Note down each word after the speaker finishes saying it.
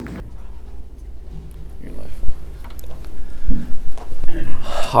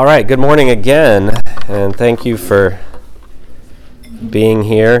All right, good morning again, and thank you for being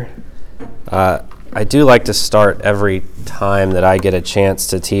here. I do like to start every time that I get a chance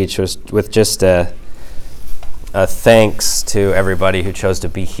to teach with just a thanks to everybody who chose to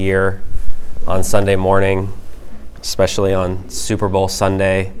be here on Sunday morning, especially on Super Bowl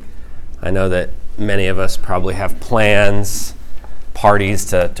Sunday. I know that many of us probably have plans, parties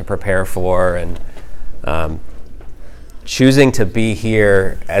to prepare for, and choosing to be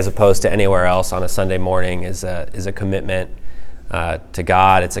here as opposed to anywhere else on a Sunday morning is a commitment to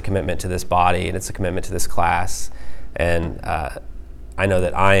God. It's a commitment to this body, and it's a commitment to this class. And I know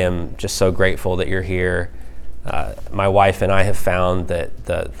that I am just so grateful that you're here. My wife and I have found that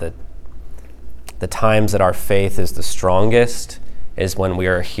the times that our faith is the strongest is when we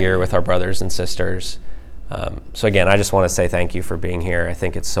are here with our brothers and sisters. So again, I just want to say thank you for being here. I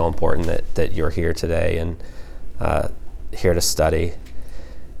think it's so important that you're here today and here to study.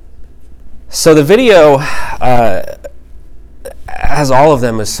 So the video, as all of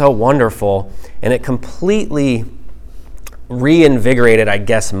them, is so wonderful, and it completely reinvigorated, I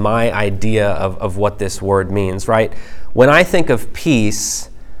guess, my idea of what this word means, right? When I think of peace,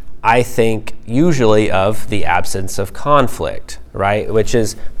 I think usually of the absence of conflict, right? Which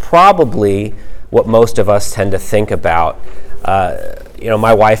is probably what most of us tend to think about.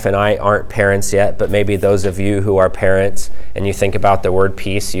 My wife and I aren't parents yet, but maybe those of you who are parents and you think about the word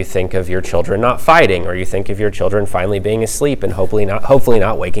peace, you think of your children not fighting, or you think of your children finally being asleep and hopefully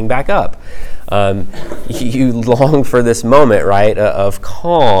not waking back up. You long for this moment, right, of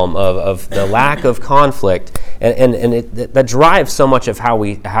calm, of the lack of conflict, and that drives so much of how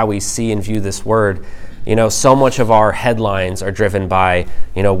we see and view this word. So much of our headlines are driven by,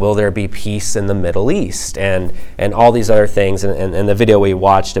 will there be peace in the Middle East and all these other things. And the video we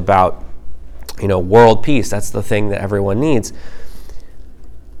watched about, world peace, that's the thing that everyone needs.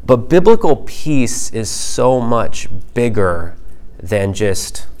 But biblical peace is so much bigger than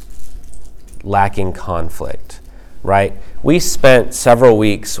just lacking conflict, right? We spent several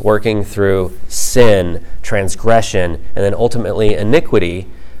weeks working through sin, transgression, and then ultimately iniquity,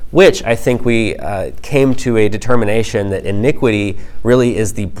 which I think we came to a determination that iniquity really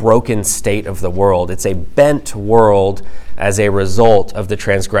is the broken state of the world. It's a bent world as a result of the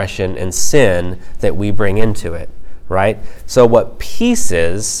transgression and sin that we bring into it, right? So what peace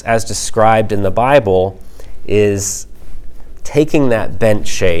is, as described in the Bible, is taking that bent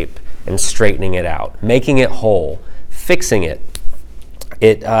shape and straightening it out, making it whole, fixing it.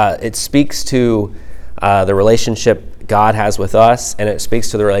 It speaks to the relationship God has with us, and it speaks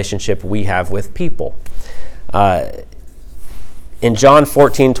to the relationship we have with people. In John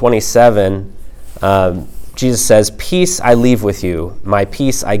 14:27, Jesus says, "Peace I leave with you, my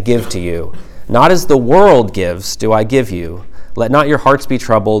peace I give to you. Not as the world gives do I give you. Let not your hearts be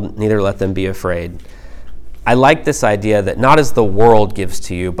troubled, neither let them be afraid." I like this idea that not as the world gives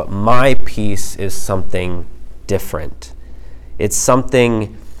to you, but my peace is something different. It's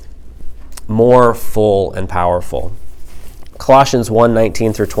something more full and powerful. Colossians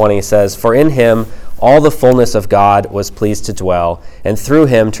 1:19 through 20 says, "For in him all the fullness of God was pleased to dwell, and through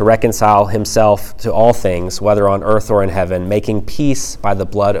him to reconcile himself to all things, whether on earth or in heaven, making peace by the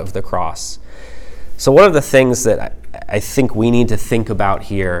blood of the cross." So one of the things that I think we need to think about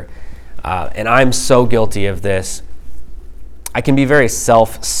here, and I'm so guilty of this, I can be very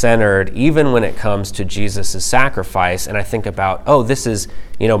self-centered even when it comes to Jesus' sacrifice, and I think about, this is,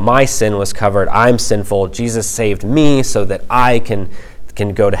 my sin was covered, I'm sinful, Jesus saved me so that I can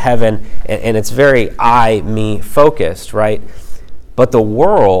go to heaven, and it's very me focused, right? But the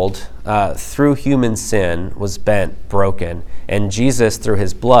world, through human sin, was bent, broken, and Jesus, through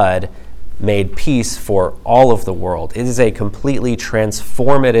his blood, made peace for all of the world. It is a completely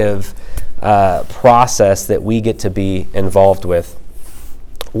transformative process that we get to be involved with.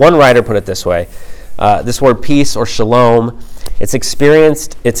 One writer put it this way: this word peace or shalom, its experience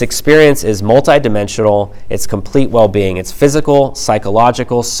is multidimensional, it's complete well-being. It's physical,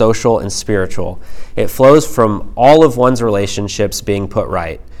 psychological, social, and spiritual. It flows from all of one's relationships being put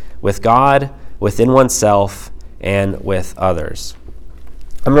right, with God, within oneself, and with others.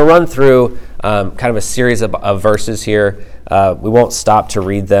 I'm going to run through kind of a series of verses here. We won't stop to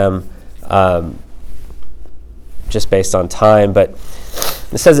read them just based on time, but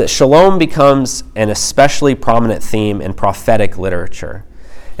it says that shalom becomes an especially prominent theme in prophetic literature.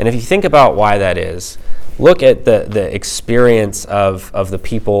 And if you think about why that is, look at the experience of the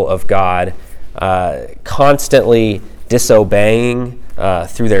people of God constantly disobeying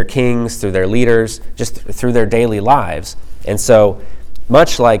through their kings, through their leaders, just through their daily lives. And so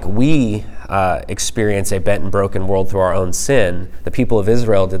much like we experience a bent and broken world through our own sin. The people of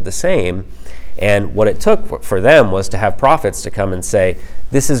Israel did the same. And what it took for them was to have prophets to come and say,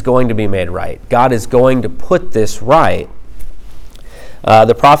 this is going to be made right. God is going to put this right.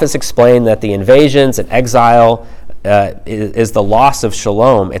 The prophets explain that the invasions and exile is the loss of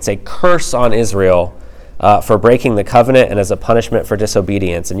shalom. It's a curse on Israel for breaking the covenant and as a punishment for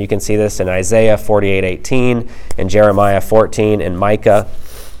disobedience. And you can see this in Isaiah 48:18, in Jeremiah 14, and Micah.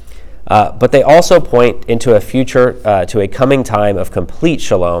 But they also point into a future, to a coming time of complete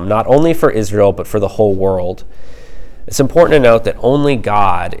shalom, not only for Israel, but for the whole world. It's important to note that only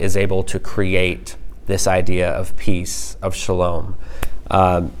God is able to create this idea of peace, of shalom.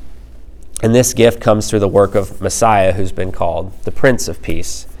 And this gift comes through the work of Messiah, who's been called the Prince of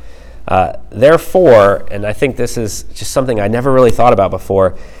Peace. Therefore, and I think this is just something I never really thought about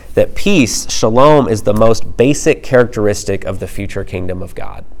before, that peace, shalom, is the most basic characteristic of the future kingdom of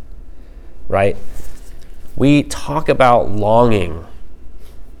God. Right? We talk about longing,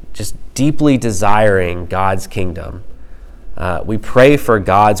 just deeply desiring God's kingdom. We pray for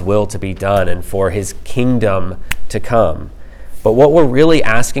God's will to be done and for his kingdom to come. But what we're really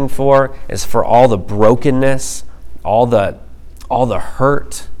asking for is for all the brokenness, all the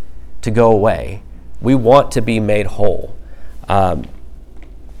hurt to go away. We want to be made whole.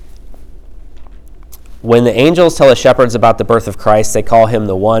 When the angels tell the shepherds about the birth of Christ, they call him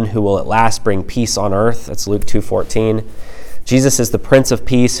the one who will at last bring peace on earth. That's Luke 2:14. Jesus is the Prince of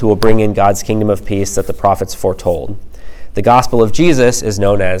Peace who will bring in God's kingdom of peace that the prophets foretold. The gospel of Jesus is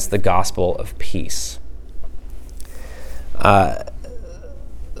known as the gospel of peace.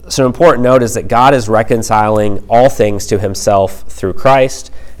 So an important note is that God is reconciling all things to himself through Christ,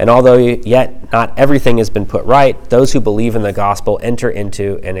 and although yet not everything has been put right, those who believe in the gospel enter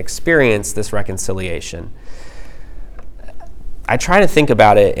into and experience this reconciliation. I try to think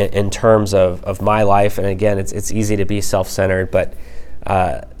about it in terms of my life, and again, it's easy to be self-centered, but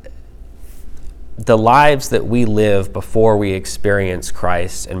the lives that we live before we experience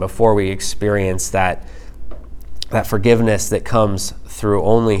Christ and before we experience that forgiveness that comes through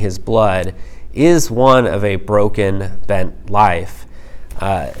only his blood is one of a broken, bent life.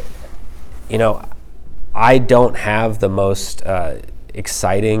 I don't have the most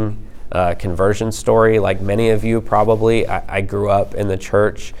exciting conversion story like many of you probably. I grew up in the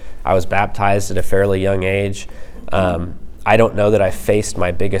church. I was baptized at a fairly young age. I don't know that I faced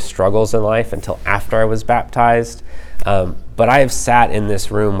my biggest struggles in life until after I was baptized. But I have sat in this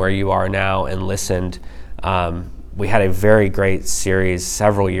room where you are now and listened. We had a very great series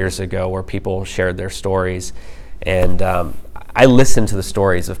several years ago where people shared their stories. And I listened to the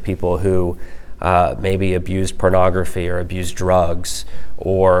stories of people who maybe abused pornography or abused drugs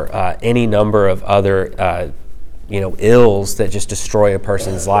or any number of other ills that just destroy a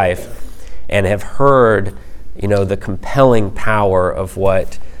person's life, and have heard the compelling power of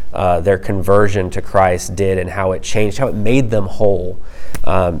what their conversion to Christ did and how it changed, how it made them whole.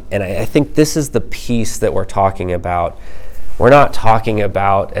 And I think this is the peace that we're talking about. We're not talking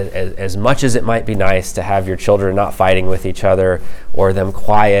about, as much as it might be nice to have your children not fighting with each other or them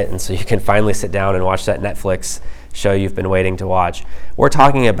quiet, and so you can finally sit down and watch that Netflix show you've been waiting to watch. We're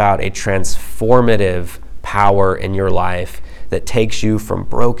talking about a transformative power in your life that takes you from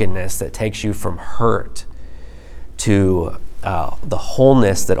brokenness, that takes you from hurt to the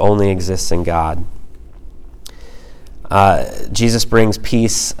wholeness that only exists in God. Jesus brings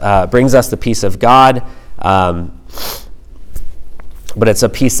peace, brings us the peace of God, but it's a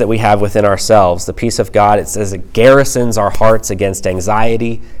peace that we have within ourselves. The peace of God, it says, it garrisons our hearts against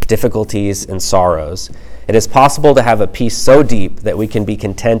anxiety, difficulties, and sorrows. It is possible to have a peace so deep that we can be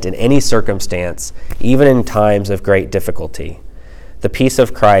content in any circumstance, even in times of great difficulty. The peace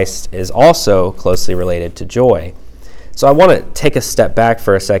of Christ is also closely related to joy. So I want to take a step back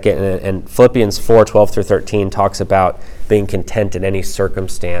for a second, and Philippians 4:12-13 talks about being content in any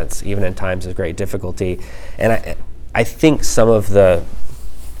circumstance, even in times of great difficulty. And I think some of the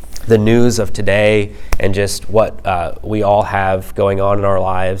news of today and just what we all have going on in our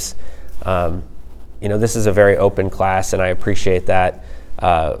lives, this is a very open class, and I appreciate that.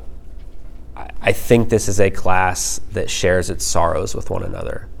 I think this is a class that shares its sorrows with one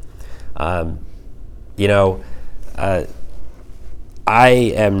another. I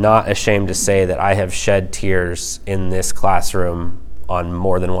am not ashamed to say that I have shed tears in this classroom on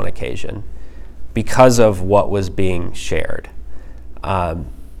more than one occasion because of what was being shared.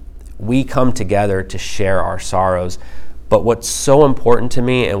 We come together to share our sorrows, but what's so important to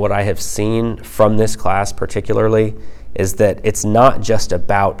me and what I have seen from this class particularly is that it's not just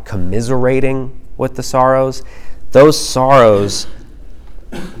about commiserating with the sorrows. Those sorrows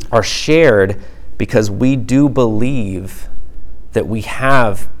are shared because we do believe that we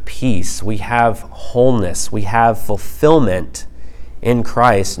have peace, we have wholeness, we have fulfillment in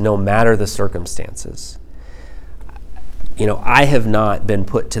Christ no matter the circumstances. I have not been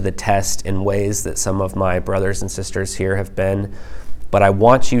put to the test in ways that some of my brothers and sisters here have been, but I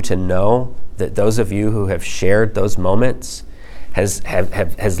want you to know that those of you who have shared those moments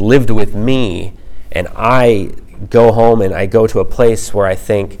has lived with me, and I go home and I go to a place where I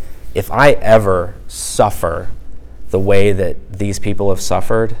think, if I ever suffer the way that these people have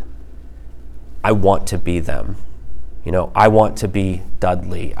suffered, I want to be them. I want to be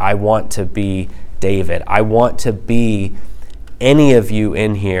Dudley. I want to be David. I want to be any of you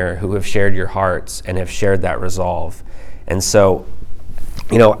in here who have shared your hearts and have shared that resolve. And so,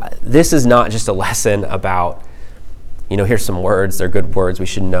 this is not just a lesson about, here's some words, they're good words, we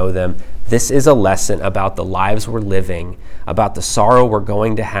should know them. This is a lesson about the lives we're living, about the sorrow we're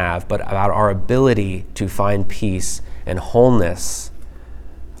going to have, but about our ability to find peace and wholeness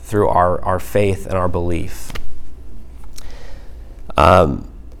through our faith and our belief. I'm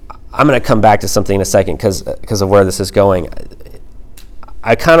going to come back to something in a second because of where this is going.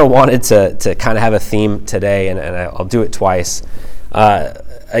 I kind of wanted to kind of have a theme today, and I'll do it twice.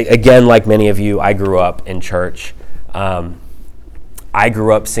 Again, like many of you, I grew up in church. I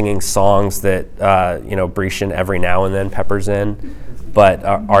grew up singing songs that, Bretian every now and then peppers in, but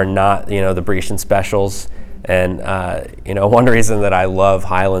are not, the Bretian specials. And, one reason that I love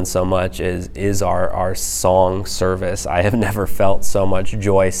Highland so much is our song service. I have never felt so much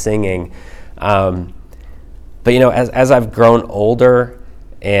joy singing. But, as I've grown older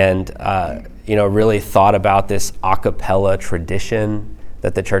and, really thought about this a cappella tradition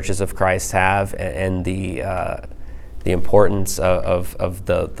that the churches of Christ have, and the importance of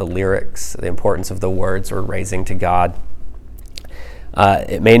the lyrics, the importance of the words we're raising to God.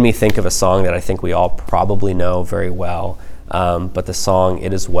 It made me think of a song that I think we all probably know very well, but the song,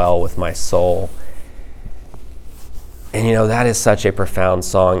 "It Is Well With My Soul." And that is such a profound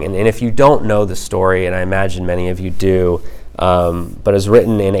song. And if you don't know the story, and I imagine many of you do, but it was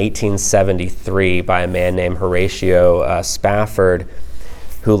written in 1873 by a man named Horatio Spafford,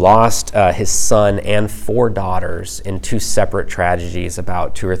 who lost his son and 4 daughters in 2 separate tragedies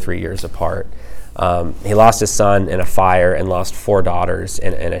about 2 or 3 years apart. He lost his son in a fire and lost 4 daughters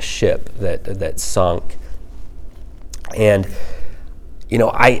in a ship that sunk. And,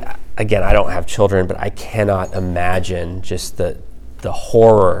 I don't have children, but I cannot imagine just the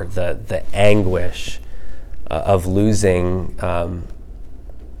horror, the anguish of losing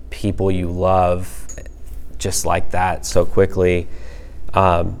people you love just like that so quickly.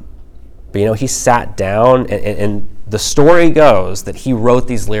 But he sat down, and the story goes that he wrote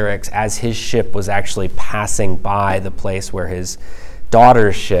these lyrics as his ship was actually passing by the place where his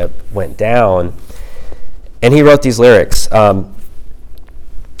daughter's ship went down. And he wrote these lyrics.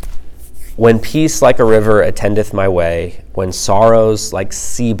 When peace like a river attendeth my way, when sorrows like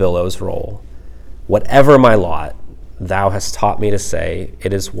sea billows roll, whatever my lot, thou hast taught me to say,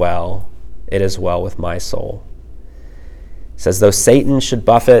 it is well with my soul. It says, though Satan should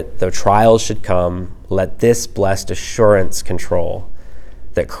buffet, though trials should come, let this blessed assurance control,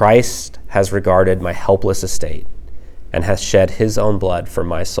 that Christ has regarded my helpless estate and hath shed his own blood for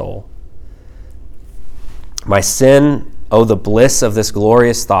my soul. My sin, oh, the bliss of this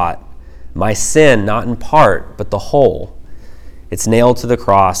glorious thought, my sin, not in part, but the whole. It's nailed to the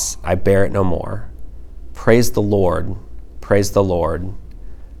cross, I bear it no more. Praise the Lord,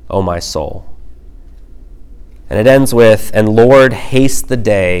 oh my soul. And it ends with, and Lord, haste the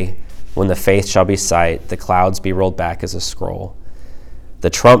day when the faith shall be sight, the clouds be rolled back as a scroll. The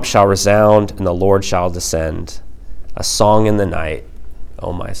trump shall resound, and the Lord shall descend. A song in the night,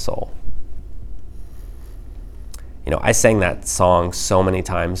 oh my soul. I sang that song so many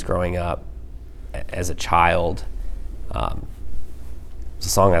times growing up as a child. It's a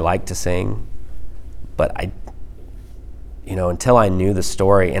song I like to sing, but until I knew the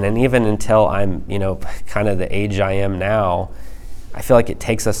story, and then even until I'm, kind of the age I am now, I feel like it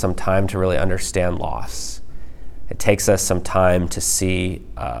takes us some time to really understand loss. It takes us some time to see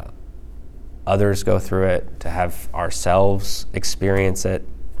others go through it, to have ourselves experience it.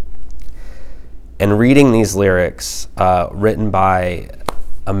 And reading these lyrics written by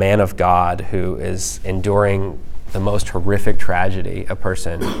a man of God who is enduring the most horrific tragedy a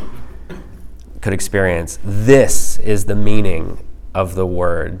person could experience, this is the meaning of the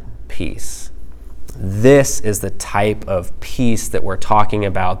word peace. This is the type of peace that we're talking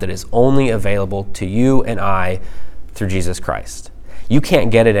about that is only available to you and I through Jesus Christ. You can't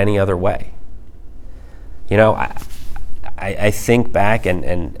get it any other way. I think back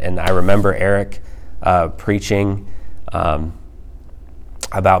and I remember Eric preaching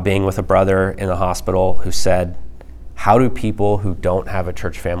about being with a brother in the hospital who said, how do people who don't have a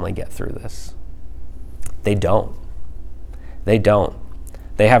church family get through this? They don't. They don't.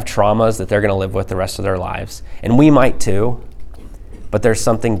 They have traumas that they're going to live with the rest of their lives. And we might too, but there's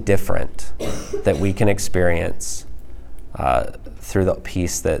something different that we can experience through the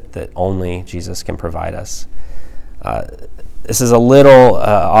peace that only Jesus can provide us. This is a little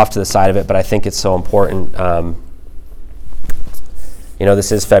off to the side of it, but I think it's so important.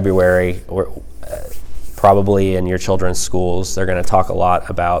 This is February. Probably in your children's schools, they're going to talk a lot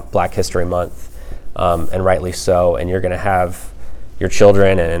about Black History Month, and rightly so. And you're going to have your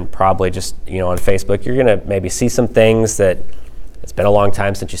children, and probably just on Facebook, you're going to maybe see some things that it's been a long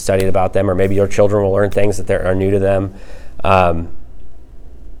time since you studied about them, or maybe your children will learn things that are new to them.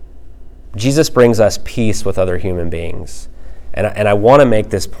 Jesus brings us peace with other human beings, and I want to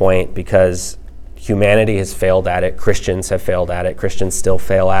make this point because humanity has failed at it. Christians have failed at it. Christians still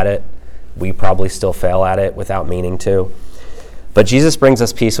fail at it. We probably still fail at it without meaning to. But Jesus brings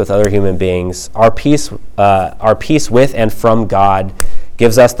us peace with other human beings. Our peace with and from God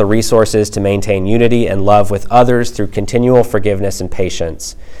gives us the resources to maintain unity and love with others through continual forgiveness and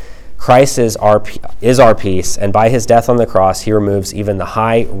patience. Christ is our peace, and by his death on the cross, he removes even the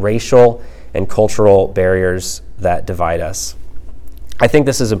high racial and cultural barriers that divide us. I think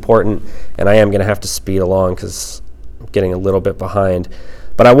this is important, and I am going to have to speed along because I'm getting a little bit behind.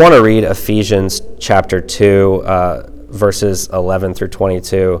 But I want to read Ephesians chapter 2, verses 11 through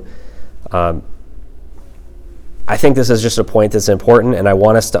 22. I think this is just a point that's important, and I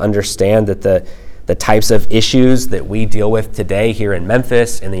want us to understand that the types of issues that we deal with today here in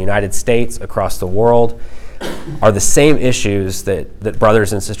Memphis, in the United States, across the world, are the same issues that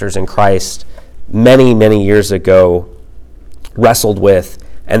brothers and sisters in Christ many, many years ago wrestled with,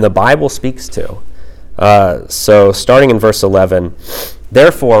 and the Bible speaks to. So starting in verse 11,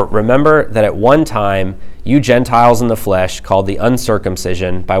 therefore, remember that at one time you Gentiles in the flesh, called the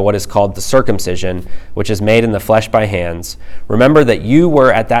uncircumcision by what is called the circumcision, which is made in the flesh by hands, remember that you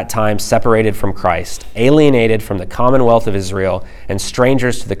were at that time separated from Christ, alienated from the commonwealth of Israel, and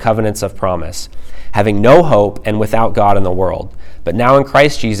strangers to the covenants of promise, having no hope and without God in the world. But now in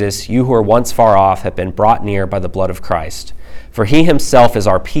Christ Jesus, you who were once far off have been brought near by the blood of Christ. For he himself is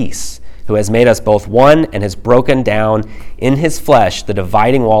our peace, who has made us both one and has broken down in his flesh the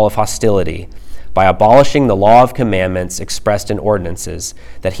dividing wall of hostility, by abolishing the law of commandments expressed in ordinances,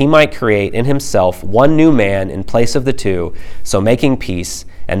 that he might create in himself one new man in place of the two, so making peace,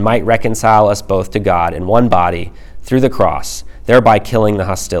 and might reconcile us both to God in one body through the cross, thereby killing the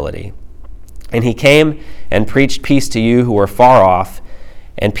hostility. And he came and preached peace to you who were far off,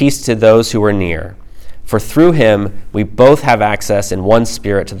 and peace to those who were near. For through him we both have access in one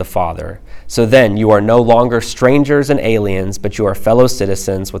spirit to the Father. So then you are no longer strangers and aliens, but you are fellow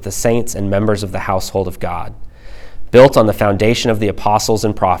citizens with the saints and members of the household of God, built on the foundation of the apostles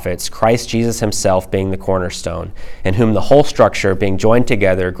and prophets, Christ Jesus himself being the cornerstone, in whom the whole structure, being joined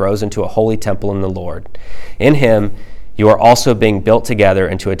together, grows into a holy temple in the Lord. In him you are also being built together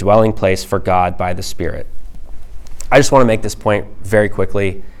into a dwelling place for God by the Spirit. I just want to make this point very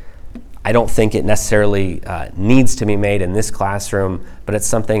quickly. I don't think it necessarily needs to be made in this classroom, but it's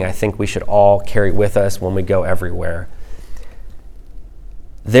something I think we should all carry with us when we go everywhere.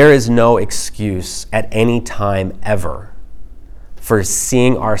 There is no excuse at any time ever for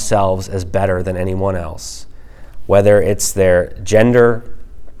seeing ourselves as better than anyone else, whether it's their gender,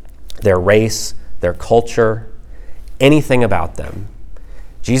 their race, their culture, anything about them.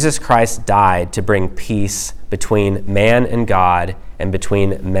 Jesus Christ died to bring peace between man and God and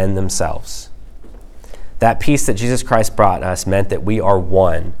between men themselves. That peace that Jesus Christ brought us meant that we are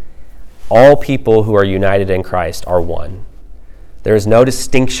one. All people who are united in Christ are one. There is no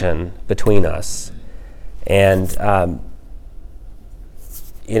distinction between us. And,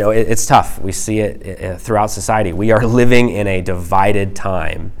 it's tough. We see it throughout society. We are living in a divided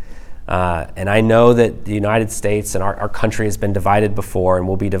time. And I know that the United States and our country has been divided before and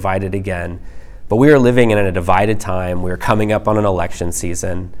will be divided again. But we are living in a divided time. We are coming up on an election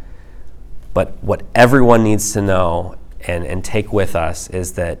season. But what everyone needs to know and take with us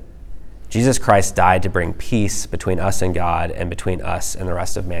is that Jesus Christ died to bring peace between us and God and between us and the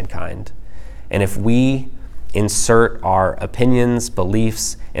rest of mankind. And if we insert our opinions,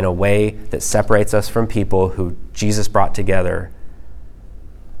 beliefs in a way that separates us from people who Jesus brought together,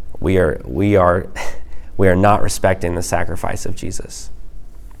 we are not respecting the sacrifice of Jesus.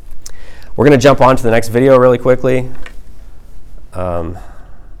 We're going to jump on to the next video really quickly. Let's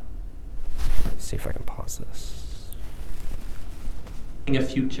see if I can pause this. a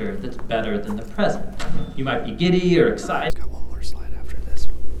future that's better than the present. You might be giddy or excited. Got one more slide after this.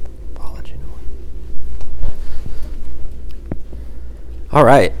 I'll let you know. All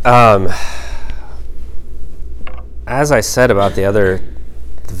right. As I said about the other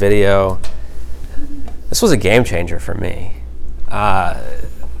video, this was a game changer for me. I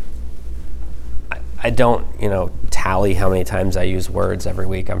don't, tally how many times I use words every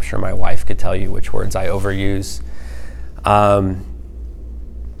week. I'm sure my wife could tell you which words I overuse. But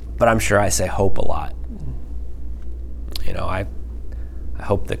I'm sure I say hope a lot. I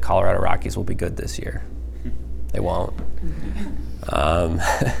hope the Colorado Rockies will be good this year. They won't. I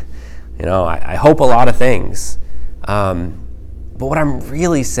hope a lot of things. But what I'm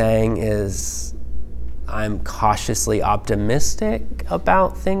really saying is I'm cautiously optimistic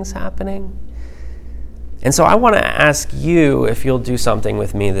about things happening. And so I want to ask you if you'll do something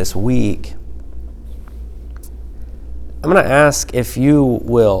with me this week. I'm going to ask if you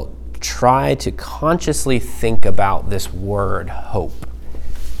will try to consciously think about this word hope.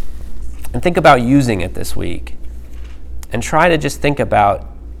 And think about using it this week. And try to just think about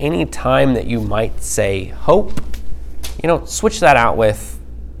any time that you might say hope. Switch that out with,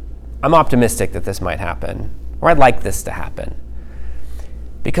 I'm optimistic that this might happen, or I'd like this to happen.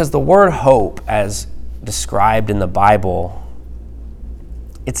 Because the word hope, as described in the Bible,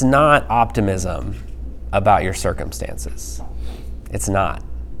 it's not optimism about your circumstances. It's not.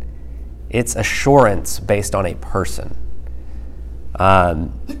 It's assurance based on a person.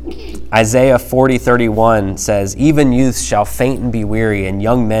 Isaiah 40:31 says, even youths shall faint and be weary, and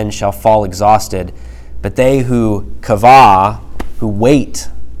young men shall fall exhausted. But they who kavah, who wait,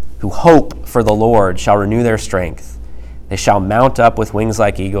 who hope for the Lord, shall renew their strength. They shall mount up with wings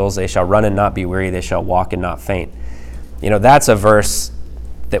like eagles. They shall run and not be weary. They shall walk and not faint. That's a verse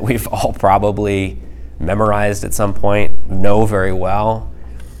that we've all probably memorized at some point, know very well.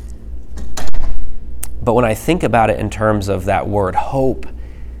 But when I think about it in terms of that word hope,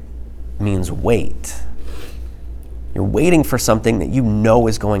 it means wait. You're waiting for something that you know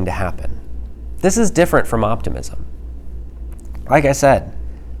is going to happen. This is different from optimism. Like I said,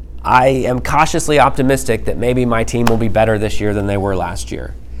 I am cautiously optimistic that maybe my team will be better this year than they were last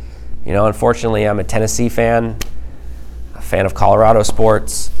year. Unfortunately, I'm a Tennessee fan, a fan of Colorado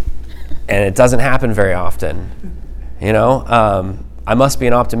sports, and it doesn't happen very often. I must be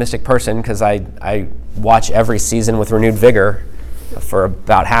an optimistic person because I watch every season with renewed vigor for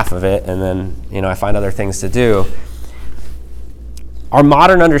about half of it, and then I find other things to do. Our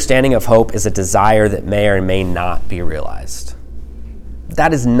modern understanding of hope is a desire that may or may not be realized.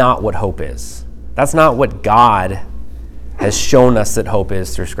 That is not what hope is. That's not what God has shown us that hope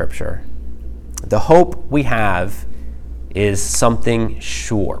is through Scripture. The hope we have is something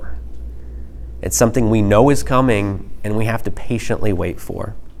sure. It's something we know is coming and we have to patiently wait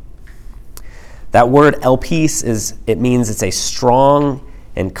for. That word elpis means it's a strong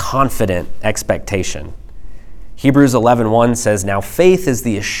and confident expectation. Hebrews 11:1 says, now faith is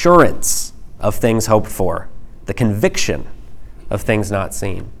the assurance of things hoped for, the conviction of things not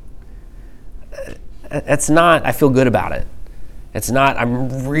seen. It's not, I feel good about it. It's not,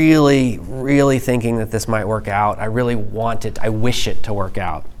 I'm really, really thinking that this might work out. I really want it. I wish it to work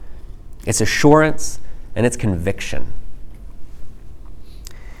out. It's assurance and it's conviction.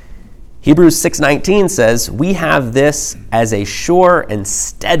 Hebrews 6:19 says, we have this as a sure and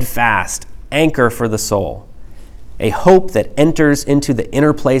steadfast anchor for the soul, a hope that enters into the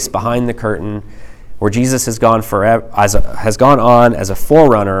inner place behind the curtain, where Jesus has gone on as a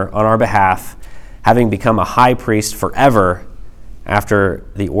forerunner on our behalf, having become a high priest forever after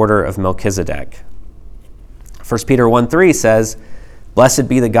the order of Melchizedek. 1 Peter 1:3 says, blessed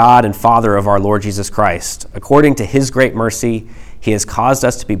be the God and Father of our Lord Jesus Christ. According to his great mercy, he has caused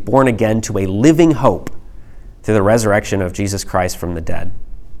us to be born again to a living hope through the resurrection of Jesus Christ from the dead.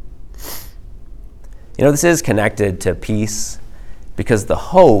 This is connected to peace because the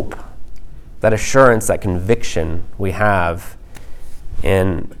hope, that assurance, that conviction we have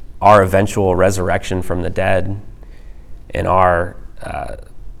in our eventual resurrection from the dead, in our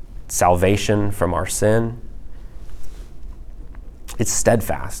salvation from our sin, it's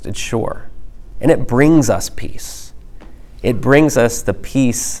steadfast, it's sure, and it brings us peace. It brings us the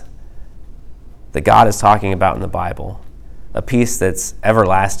peace that God is talking about in the Bible, a peace that's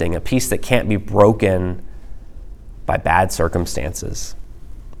everlasting, a peace that can't be broken by bad circumstances.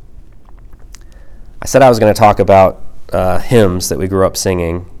 I said I was going to talk about hymns that we grew up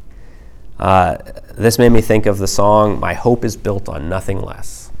singing. This made me think of the song, My Hope is Built on Nothing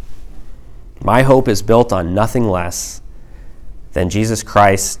Less. My hope is built on nothing less than Jesus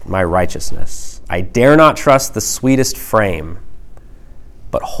Christ, my righteousness. I dare not trust the sweetest frame,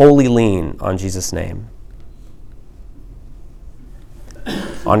 but wholly lean on Jesus' name.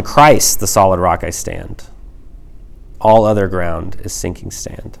 On Christ, the solid rock, I stand. All other ground is sinking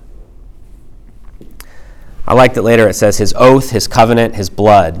sand. I like that later it says, his oath, his covenant, his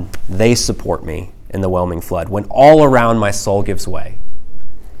blood, they support me in the whelming flood. When all around my soul gives way,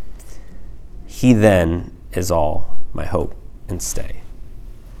 he then is all my hope and stay.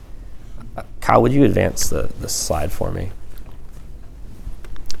 Kyle, would you advance the slide for me?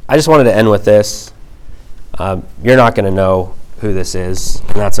 I just wanted to end with this. You're not going to know who this is,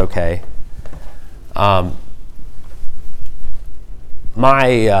 and that's okay. One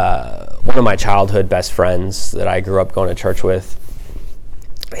of my childhood best friends that I grew up going to church with,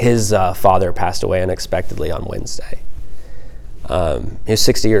 his father passed away unexpectedly on Wednesday. He was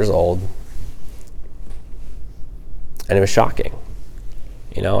 60 years old, and it was shocking.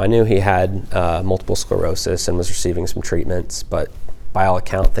 You know, I knew he had multiple sclerosis and was receiving some treatments, but by all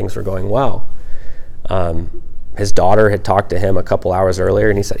account, things were going well. His daughter had talked to him a couple hours earlier,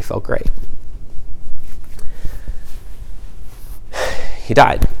 and he said he felt great. He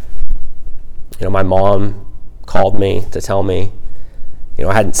died. You know, my mom called me to tell me, you know,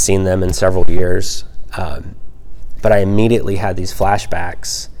 I hadn't seen them in several years, but I immediately had these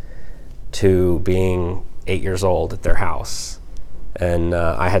flashbacks to being 8 years old at their house. And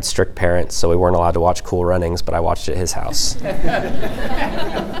I had strict parents, so we weren't allowed to watch Cool Runnings, but I watched it at his house.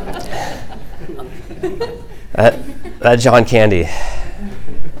 that John Candy.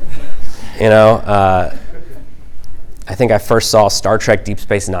 You know, I think I first saw Star Trek Deep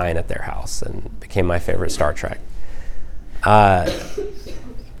Space Nine at their house and became my favorite Star Trek.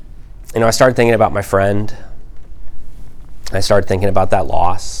 You know, I started thinking about my friend. I started thinking about that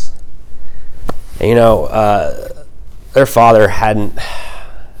loss. And, you know, their father hadn't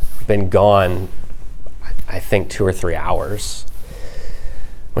been gone, I think, 2 or 3 hours.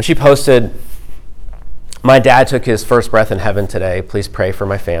 When she posted, "My dad took his first breath in heaven today. Please pray for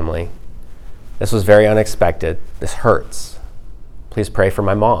my family. This was very unexpected. This hurts. Please pray for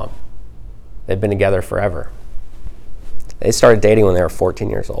my mom. They've been together forever." They started dating when they were 14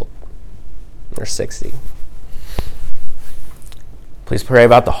 years old. They're 60. Please pray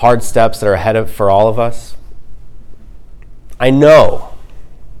about the hard steps that are ahead for all of us. I know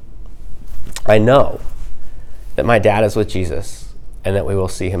that my dad is with Jesus and that we will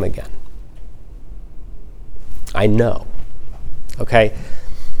see him again. I know. Okay?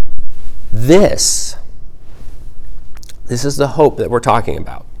 This is the hope that we're talking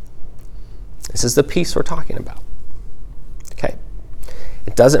about. This is the peace we're talking about. Okay?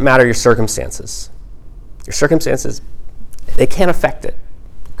 It doesn't matter your circumstances. Your circumstances, they can't affect it.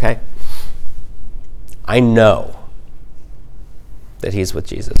 Okay? I know that he's with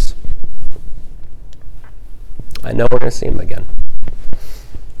Jesus. I know we're going to see him again.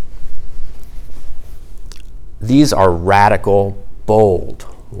 These are radical, bold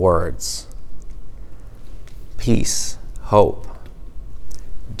words. Peace, hope.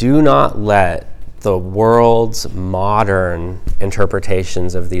 Do not let the world's modern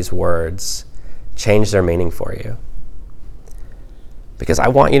interpretations of these words change their meaning for you. Because I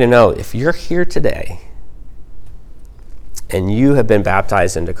want you to know, if you're here today and you have been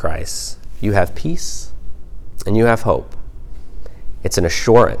baptized into Christ, you have peace and you have hope. It's an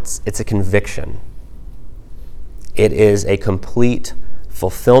assurance. It's a conviction. It is a complete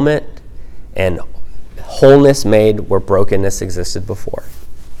fulfillment and wholeness made where brokenness existed before.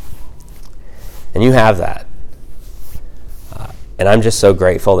 And you have that. And I'm just so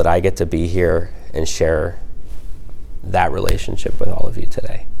grateful that I get to be here and share that relationship with all of you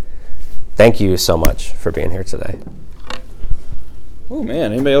today. Thank you so much for being here today. Oh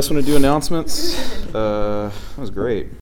man, anybody else want to do announcements? That was great.